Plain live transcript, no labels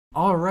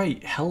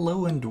Alright,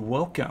 hello and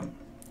welcome.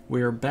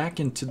 We are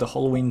back into the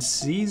Halloween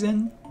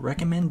season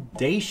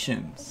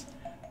recommendations.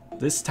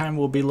 This time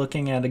we'll be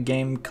looking at a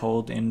game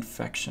called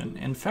Infection.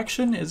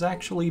 Infection is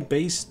actually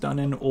based on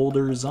an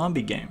older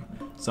zombie game.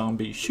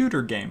 Zombie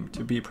shooter game,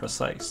 to be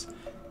precise.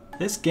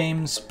 This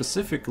game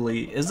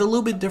specifically is a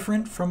little bit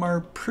different from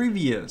our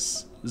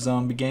previous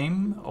zombie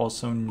game,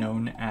 also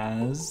known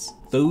as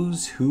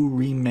Those Who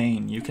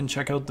Remain. You can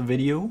check out the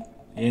video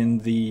in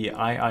the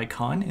eye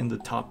icon in the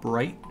top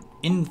right.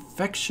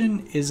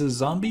 Infection is a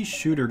zombie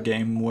shooter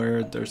game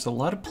where there's a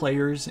lot of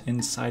players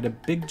inside a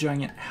big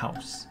giant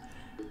house.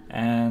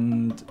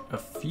 And a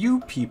few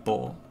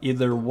people,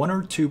 either one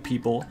or two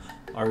people,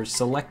 are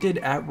selected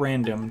at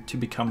random to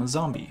become a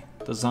zombie.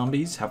 The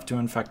zombies have to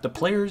infect the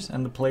players,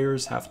 and the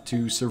players have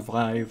to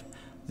survive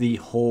the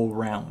whole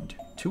round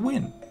to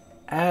win.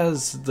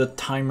 As the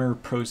timer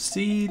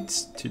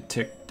proceeds to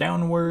tick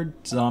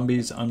downward,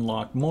 zombies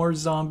unlock more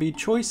zombie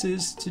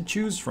choices to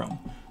choose from.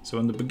 So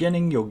in the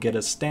beginning, you'll get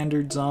a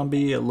standard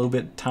zombie, a little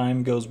bit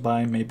time goes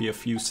by, maybe a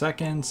few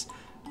seconds.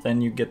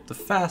 Then you get the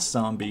fast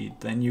zombie,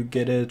 then you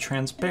get a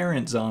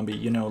transparent zombie,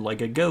 you know, like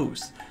a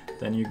ghost.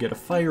 Then you get a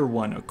fire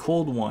one, a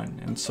cold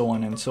one, and so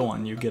on and so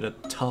on. You get a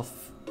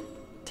tough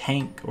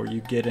tank, or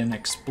you get an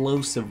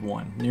explosive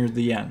one near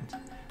the end.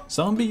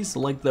 Zombies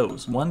like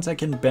those, ones that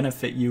can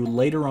benefit you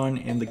later on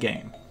in the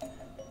game.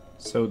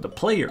 So the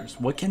players,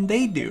 what can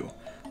they do?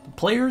 The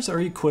players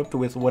are equipped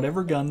with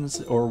whatever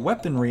guns or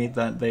weaponry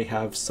that they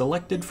have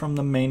selected from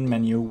the main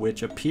menu,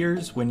 which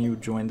appears when you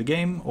join the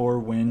game or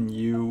when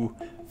you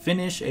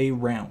finish a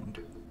round.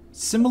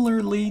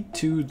 Similarly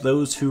to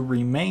Those Who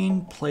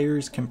Remain,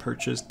 players can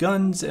purchase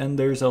guns, and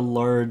there's a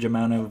large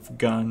amount of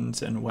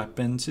guns and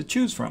weapons to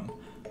choose from.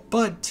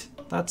 But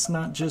that's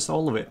not just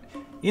all of it.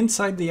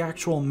 Inside the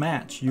actual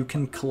match, you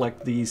can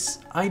collect these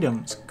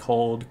items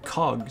called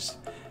cogs,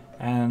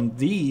 and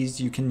these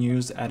you can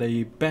use at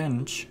a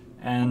bench.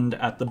 And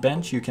at the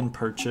bench you can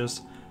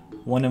purchase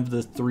one of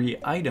the 3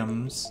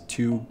 items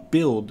to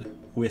build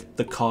with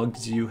the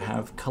cogs you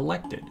have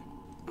collected.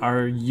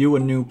 Are you a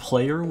new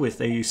player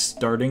with a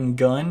starting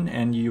gun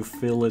and you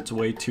feel it's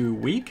way too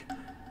weak?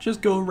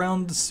 Just go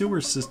around the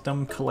sewer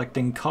system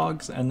collecting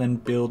cogs and then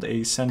build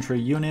a sentry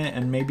unit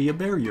and maybe a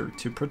barrier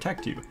to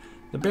protect you.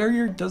 The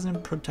barrier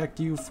doesn't protect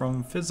you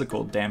from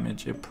physical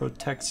damage, it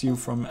protects you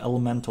from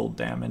elemental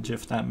damage,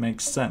 if that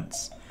makes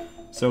sense.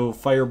 So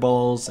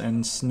fireballs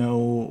and snow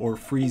or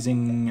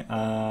freezing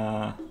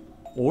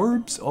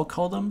orbs, I'll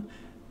call them,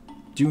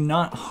 do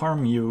not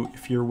harm you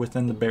if you're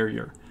within the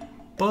barrier.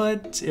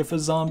 But if a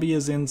zombie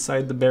is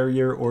inside the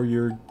barrier or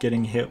you're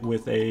getting hit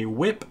with a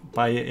whip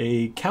by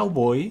a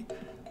cowboy,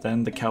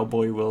 then the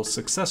cowboy will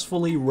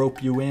successfully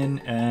rope you in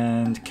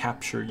and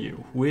capture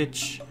you,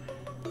 which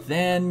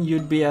then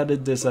you'd be at a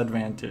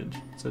disadvantage.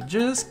 So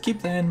just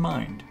keep that in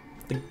mind.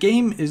 The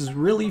game is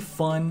really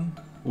fun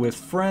with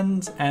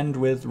friends and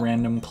with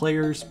random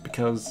players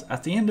because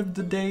at the end of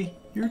the day,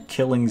 you're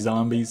killing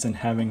zombies and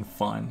having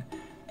fun.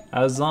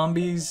 As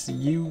zombies,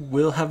 you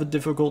will have a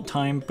difficult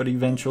time, but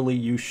eventually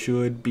you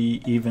should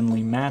be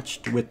evenly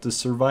matched with the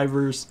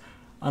survivors,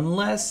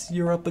 unless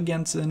you're up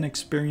against an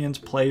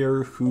experienced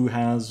player who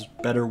has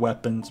better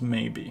weapons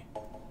maybe.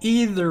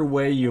 Either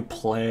way you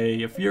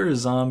play, if you're a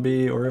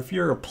zombie or if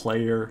you're a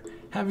player,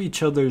 have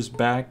each other's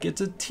back. It's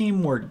a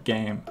teamwork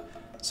game.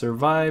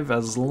 Survive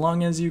as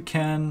long as you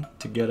can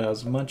to get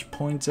as much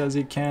points as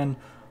you can,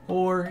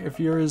 or if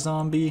you're a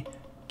zombie,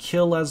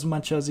 kill as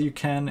much as you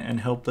can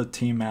and help the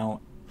team out.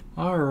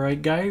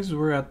 Alright guys,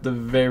 we're at the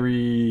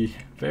very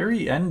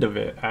end of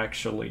it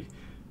actually,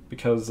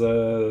 because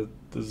the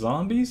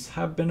zombies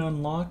have been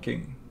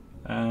unlocking,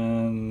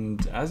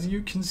 and as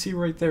you can see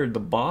right there, the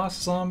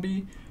boss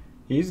zombie,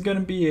 he's going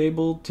to be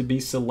able to be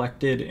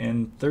selected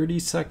in 30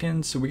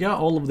 seconds. So we got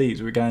all of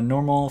these. We got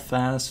normal,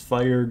 fast,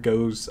 fire,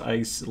 ghost,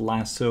 ice,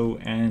 lasso,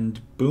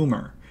 and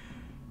boomer.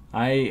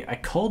 I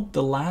called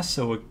the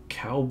lasso a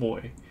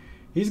cowboy.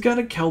 He's got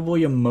a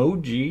cowboy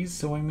emoji,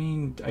 so I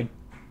mean, I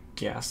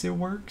guess it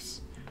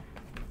works.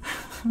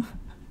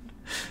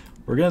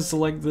 We're going to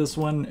select this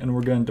one and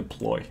we're going to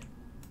deploy.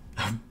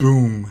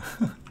 Boom.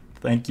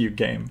 Thank you,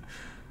 game.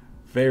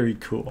 Very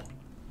cool.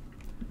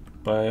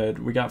 But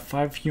we got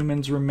 5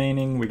 humans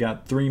remaining, we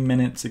got 3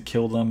 minutes to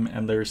kill them,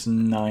 and there's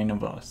 9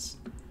 of us.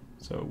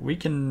 So we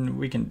can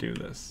do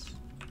this.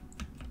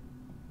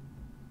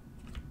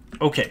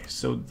 Okay,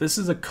 so this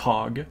is a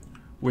cog,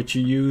 which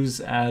you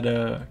use at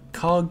a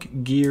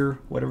cog gear,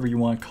 whatever you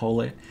want to call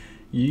it.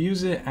 You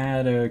use it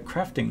at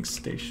crafting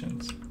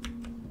stations.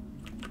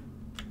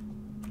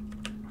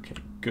 Okay,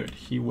 good,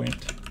 he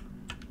went.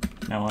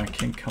 Now I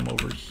can come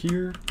over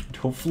here and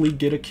hopefully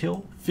get a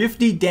kill.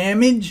 50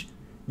 damage?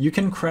 You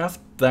can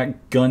craft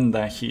that gun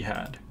that he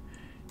had.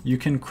 You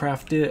can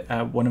craft it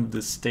at one of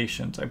the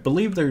stations. I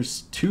believe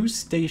there's 2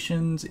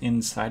 stations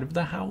inside of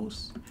the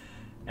house,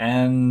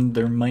 and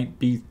there might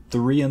be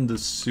 3 in the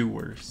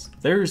sewers.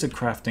 There's a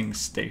crafting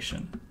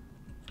station.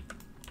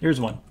 Here's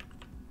one.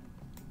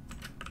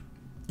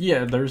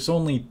 Yeah, there's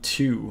only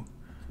 2.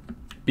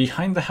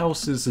 Behind the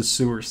house is a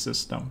sewer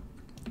system.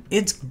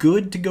 It's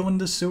good to go in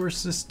the sewer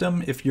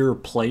system if you're a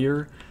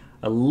player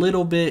a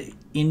little bit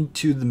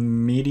into the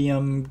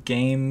medium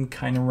game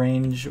kind of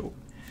range.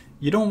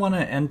 You don't want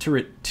to enter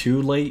it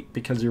too late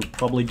because you're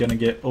probably going to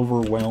get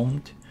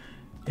overwhelmed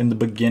in the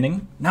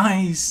beginning.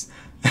 Nice!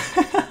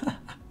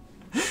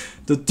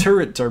 The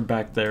turrets are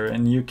back there,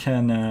 and you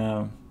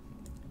can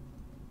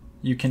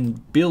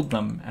build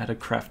them at a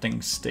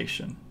crafting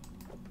station.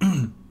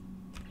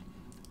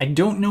 I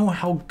don't know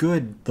how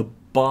good the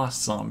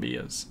boss zombie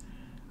is.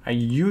 I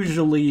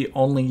usually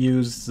only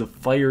use the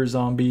fire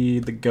zombie,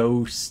 the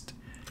ghost,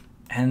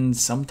 and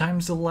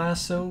sometimes the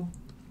lasso,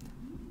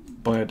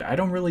 but I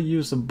don't really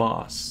use the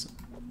boss.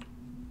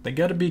 They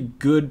gotta be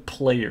good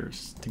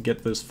players to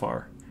get this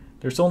far.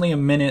 There's only a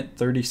minute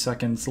 30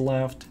 seconds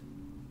left.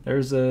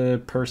 There's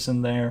a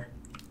person there.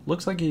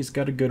 Looks like he's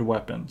got a good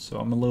weapon, so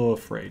I'm a little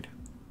afraid.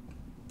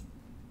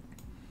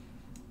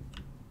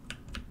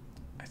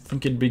 I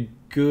think it'd be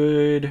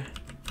good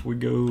if we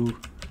go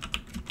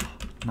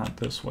not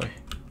this way.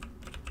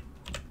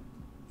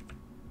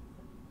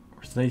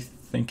 Were they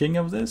thinking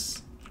of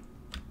this?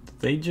 Did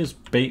they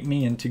just bait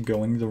me into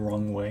going the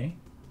wrong way?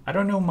 I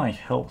don't know my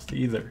health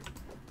either.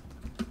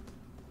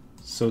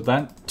 So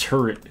that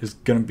turret is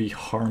gonna be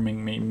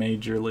harming me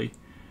majorly.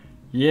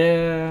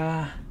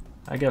 Yeah,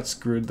 I got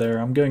screwed there.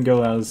 I'm gonna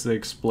go as the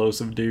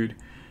explosive dude.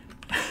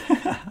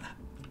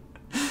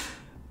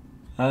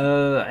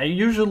 I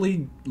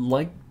usually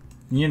like,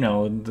 you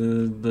know,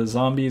 the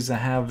zombies that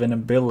have an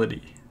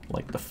ability.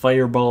 Like the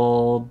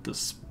fireball, the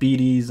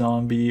speedy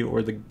zombie,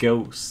 or the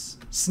ghosts.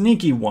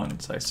 Sneaky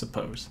ones, I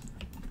suppose.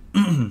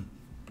 I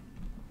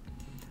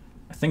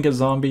think a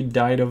zombie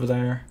died over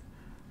there.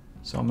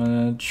 So I'm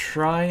gonna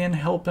try and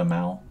help him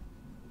out.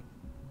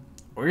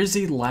 Or is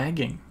he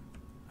lagging?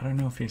 I don't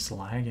know if he's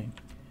lagging.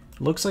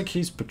 Looks like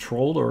he's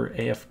patrolled or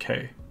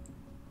AFK.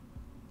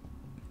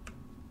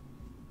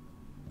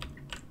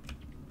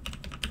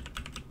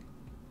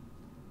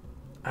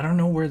 I don't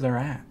know where they're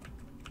at.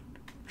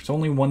 There's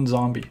only one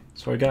zombie.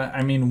 So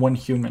one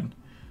human.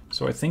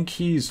 So I think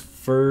he's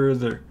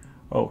further.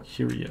 Oh,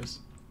 here he is.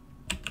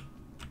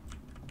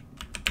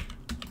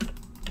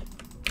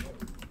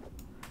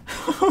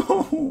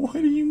 What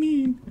do you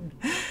mean?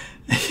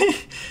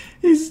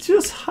 He's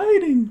just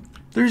hiding.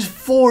 There's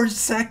 4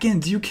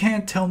 seconds. You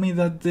can't tell me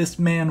that this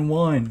man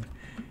won.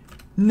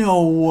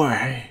 No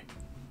way.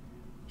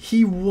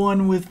 He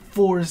won with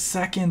 4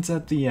 seconds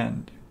at the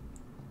end.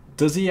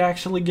 Does he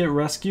actually get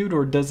rescued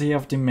or does he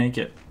have to make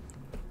it?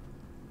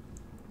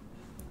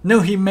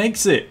 No, he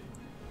makes it.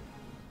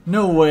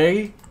 No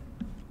way.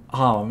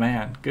 Oh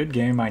man, good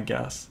game I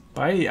guess.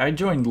 But I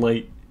joined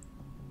late.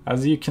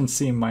 As you can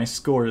see, my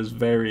score is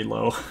very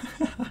low.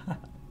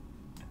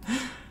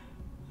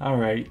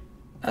 Alright,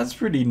 that's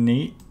pretty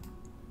neat.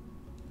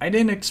 I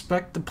didn't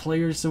expect the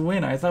players to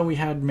win. I thought we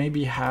had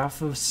maybe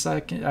half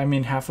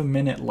a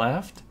minute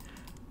left.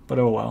 But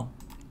oh well.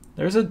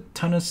 There's a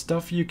ton of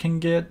stuff you can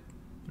get.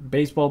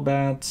 Baseball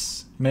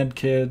bats,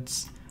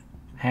 medkits,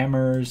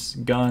 hammers,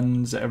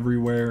 guns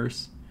everywhere.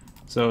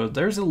 So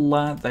there's a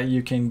lot that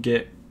you can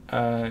get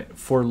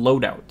for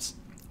loadouts.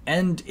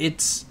 And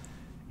it's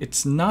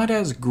not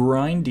as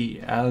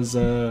grindy as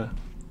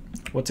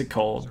what's it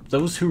called?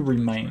 Those Who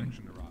Remain.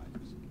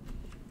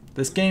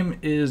 This game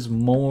is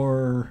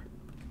more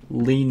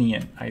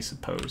lenient, I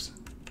suppose.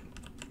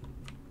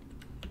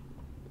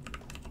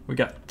 We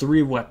got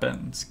 3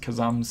 weapons because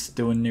I'm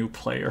still a new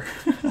player.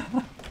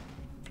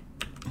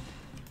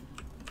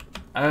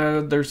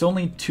 There's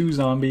only 2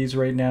 zombies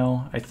right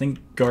now. I think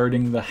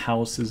guarding the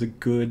house is a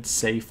good,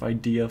 safe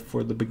idea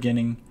for the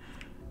beginning.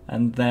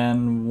 And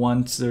then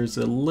once there's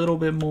a little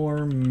bit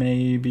more,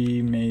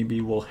 maybe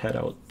we'll head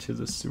out to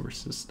the sewer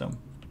system.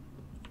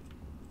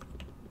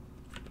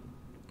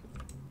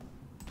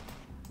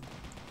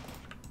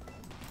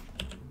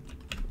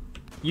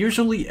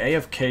 Usually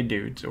AFK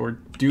dudes, or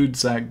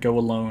dudes that go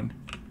alone,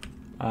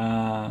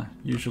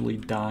 usually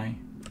die.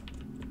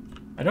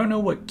 I don't know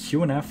what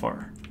Q and F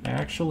are. I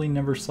actually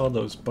never saw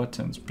those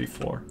buttons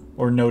before,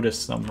 or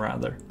noticed them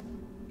rather.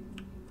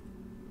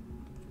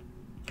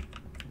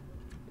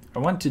 I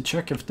want to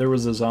check if there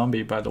was a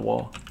zombie by the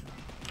wall.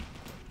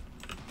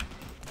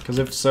 Because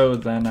if so,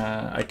 then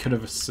I could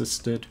have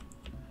assisted.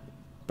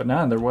 But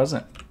nah, there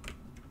wasn't.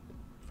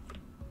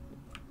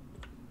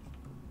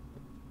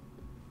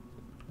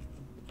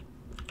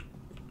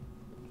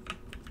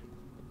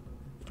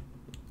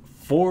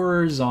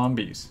 Four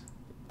zombies.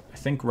 I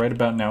think right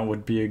about now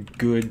would be a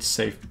good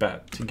safe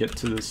bet to get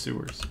to the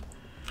sewers.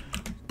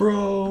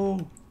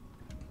 Bro!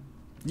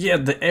 Yeah,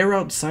 the air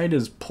outside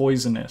is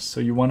poisonous, so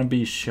you want to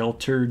be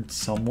sheltered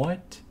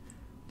somewhat.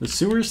 The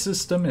sewer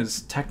system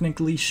is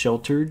technically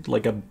sheltered,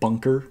 like a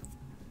bunker,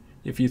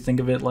 if you think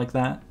of it like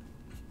that.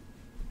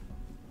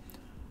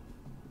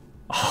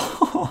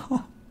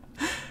 Oh,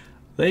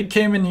 they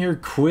came in here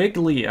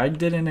quickly. I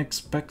didn't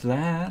expect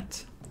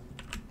that.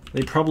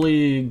 They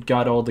probably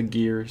got all the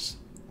gears.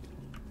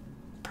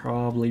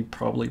 Probably.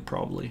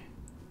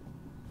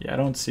 Yeah, I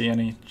don't see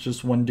any.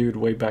 Just one dude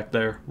way back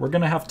there. We're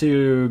gonna have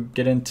to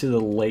get into the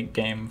late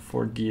game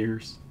for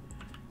gears.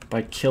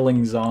 by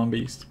killing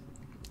zombies,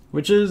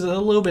 which is a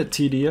little bit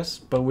tedious,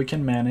 but we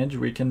can manage.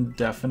 We can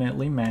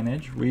definitely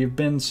manage. We've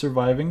been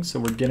surviving, so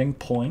we're getting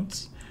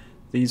points.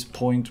 These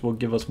points will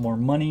give us more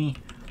money.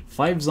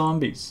 5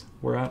 zombies.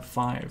 We're at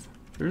 5.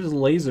 There's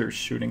lasers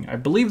shooting. I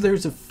believe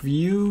there's a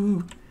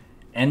few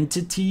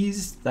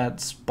entities that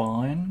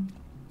spawn.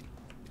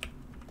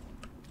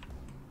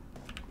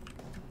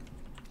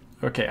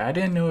 Okay, I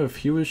didn't know if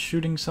he was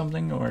shooting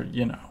something or,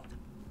 you know.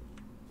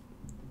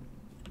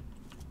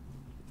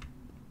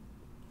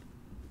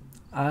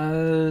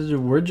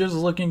 We're just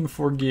looking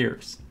for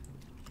gears.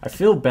 I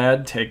feel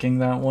bad taking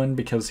that one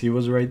because he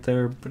was right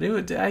there,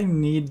 but I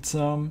need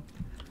some.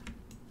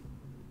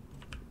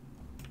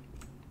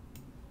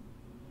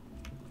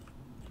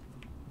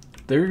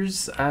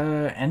 There's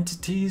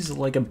entities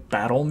like a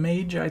battle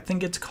mage, I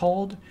think it's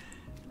called,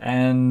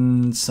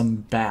 and some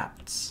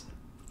bats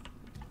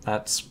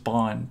that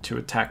spawn to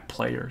attack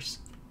players.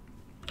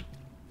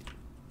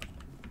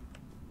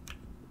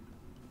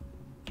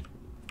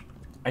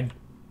 I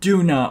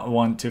do not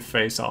want to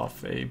face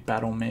off a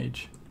battle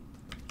mage.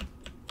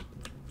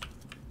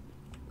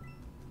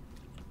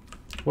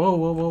 Whoa,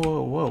 whoa, whoa,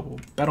 whoa, whoa.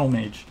 Battle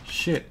mage.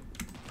 Shit.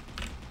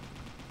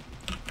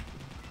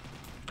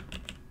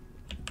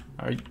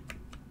 Alright.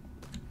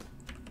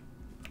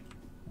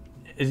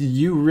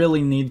 You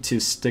really need to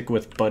stick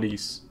with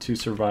buddies to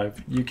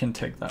survive. You can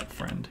take that,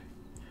 friend.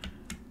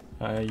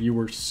 You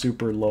were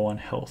super low on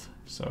health,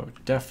 so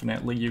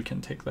definitely you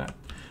can take that.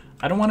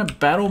 I don't want a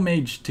battle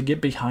mage to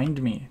get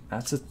behind me.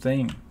 That's the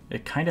thing.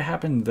 It kind of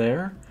happened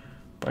there,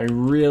 but I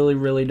really,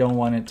 really don't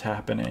want it to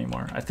happen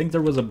anymore. I think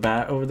there was a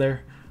bat over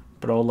there,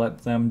 but I'll let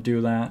them do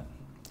that.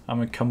 I'm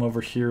gonna come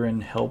over here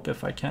and help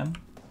if I can.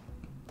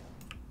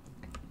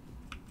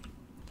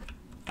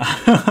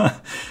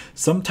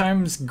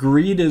 Sometimes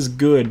greed is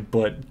good,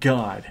 but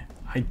God,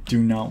 I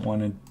do not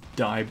want to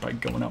die by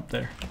going up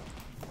there.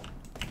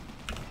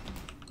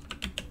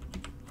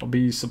 I'll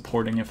be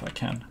supporting if I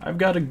can. I've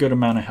got a good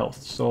amount of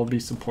health, so I'll be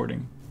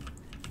supporting.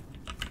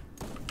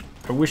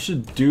 I wish a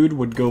dude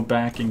would go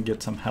back and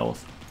get some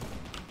health,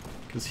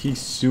 because he's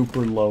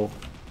super low.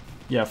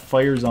 Yeah,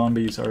 fire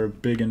zombies are a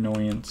big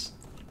annoyance.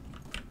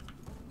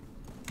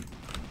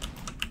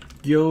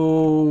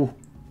 Yo!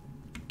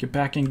 Get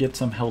back and get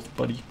some health,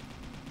 buddy.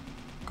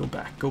 Go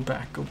back, go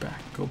back, go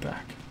back, go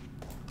back.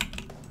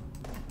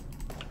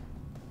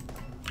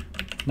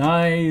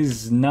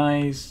 Nice,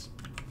 nice.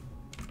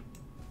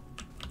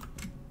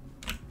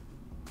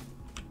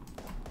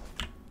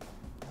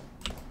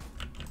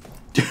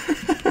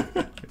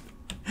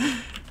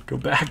 Go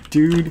back,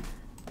 dude.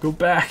 Go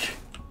back.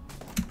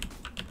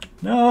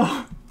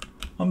 No,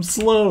 I'm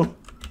slow.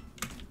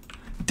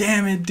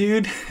 Damn it,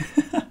 dude.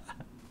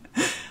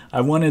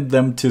 I wanted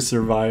them to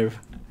survive.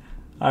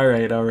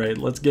 Alright,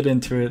 let's get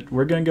into it.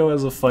 We're gonna go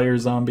as a fire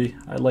zombie.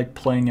 I like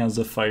playing as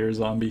a fire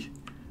zombie.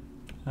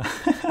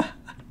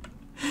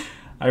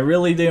 I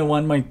really didn't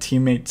want my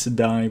teammates to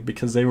die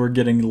because they were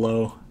getting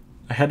low.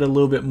 I had a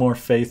little bit more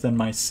faith in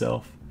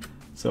myself,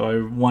 so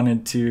I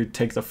wanted to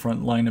take the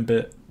front line a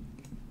bit.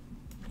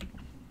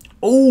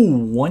 Oh,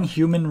 1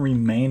 human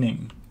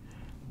remaining.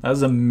 That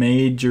was a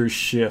major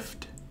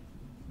shift.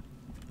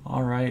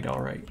 Alright.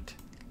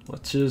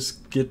 Let's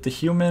just get the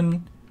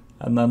human,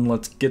 and then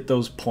let's get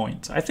those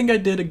points. I think I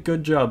did a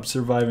good job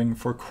surviving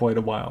for quite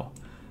a while.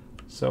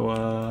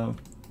 So,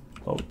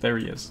 oh, there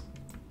he is.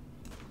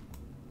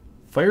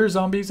 Fire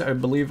zombies, I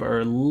believe, are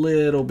a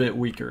little bit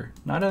weaker.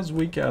 Not as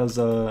weak as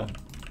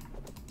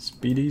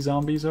speedy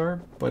zombies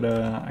are, but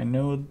I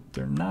know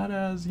they're not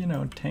as, you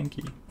know,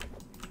 tanky.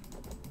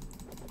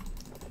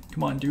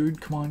 Come on, dude.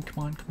 Come on,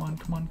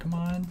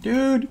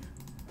 dude.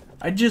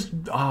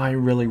 I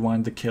really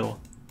wanted the kill.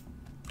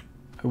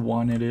 I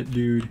wanted it,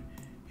 dude.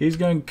 He's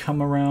going to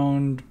come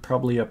around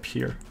probably up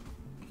here.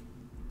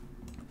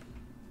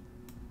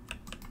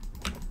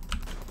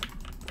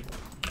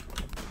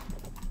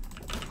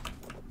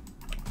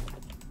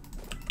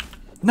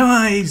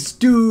 Nice,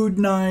 dude,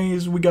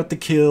 nice. We got the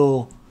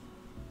kill.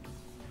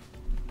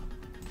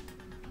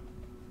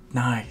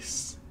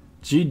 Nice.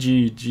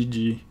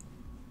 GG.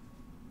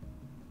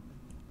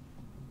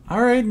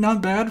 Alright,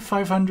 not bad.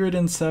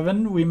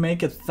 507. We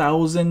make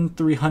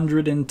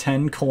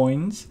 1,310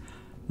 coins.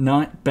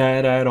 Not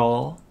bad at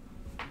all.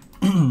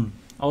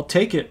 I'll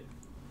take it.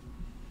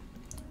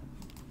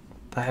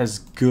 That is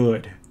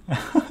good.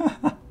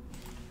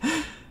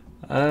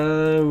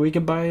 We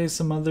could buy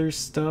some other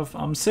stuff.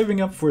 I'm saving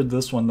up for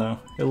this one though.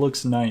 It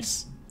looks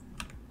nice.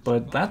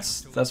 But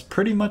that's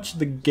pretty much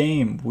the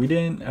game.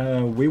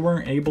 We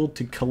weren't able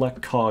to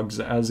collect cogs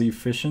as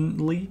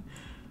efficiently,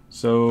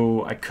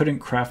 so I couldn't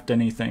craft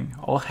anything.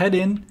 I'll head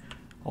in,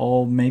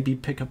 I'll maybe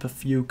pick up a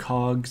few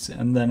cogs,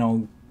 and then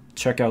I'll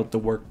check out the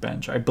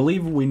workbench. I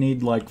believe we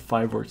need like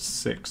 5 or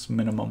 6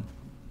 minimum.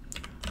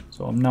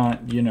 So I'm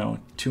not, you know,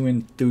 too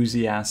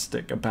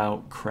enthusiastic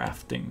about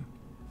crafting.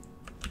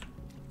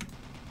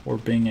 Or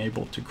being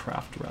able to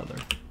craft, rather.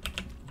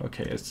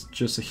 Okay, it's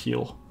just a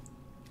heal.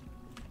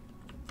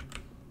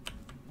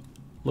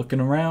 Looking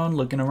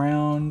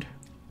around.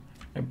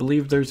 I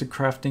believe there's a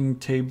crafting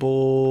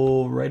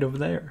table right over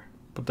there,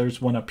 but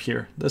there's one up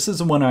here. This is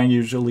the one I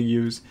usually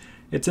use.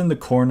 It's in the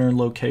corner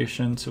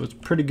location, so it's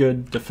pretty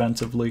good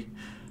defensively.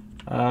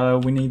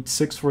 We need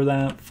 6 for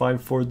that,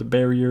 5 for the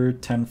barrier,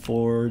 10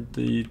 for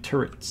the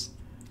turrets.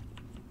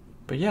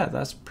 But yeah,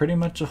 that's pretty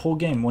much the whole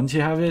game. Once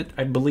you have it,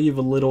 I believe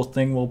a little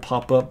thing will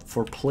pop up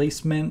for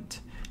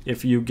placement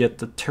if you get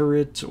the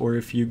turret, or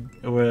if you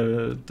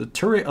the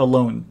turret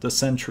alone, the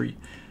sentry,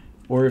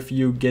 or if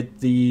you get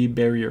the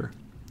barrier.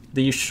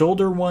 The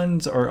shoulder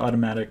ones are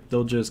automatic.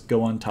 They'll just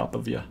go on top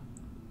of you.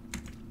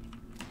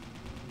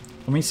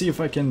 Let me see if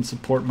I can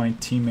support my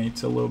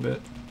teammates a little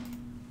bit.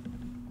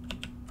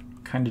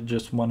 Kind of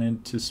just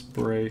wanted to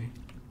spray.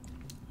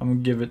 I'm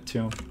gonna give it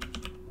to him.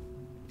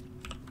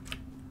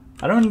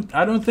 I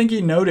don't think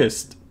he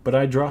noticed, but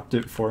I dropped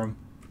it for him.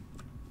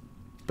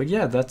 But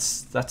yeah,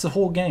 that's the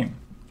whole game.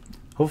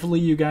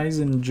 Hopefully you guys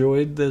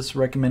enjoyed this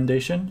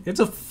recommendation. It's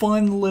a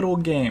fun little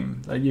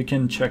game that you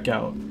can check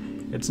out.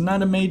 It's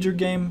not a major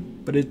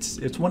game, but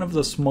it's one of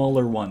the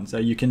smaller ones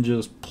that you can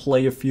just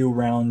play a few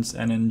rounds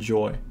and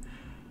enjoy.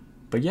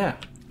 But yeah,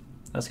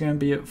 that's gonna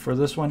be it for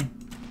this one.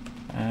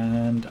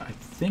 And I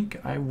think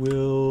I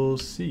will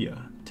see ya.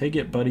 Take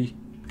it, buddy.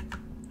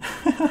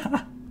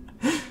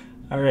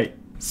 Alright,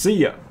 see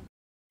ya.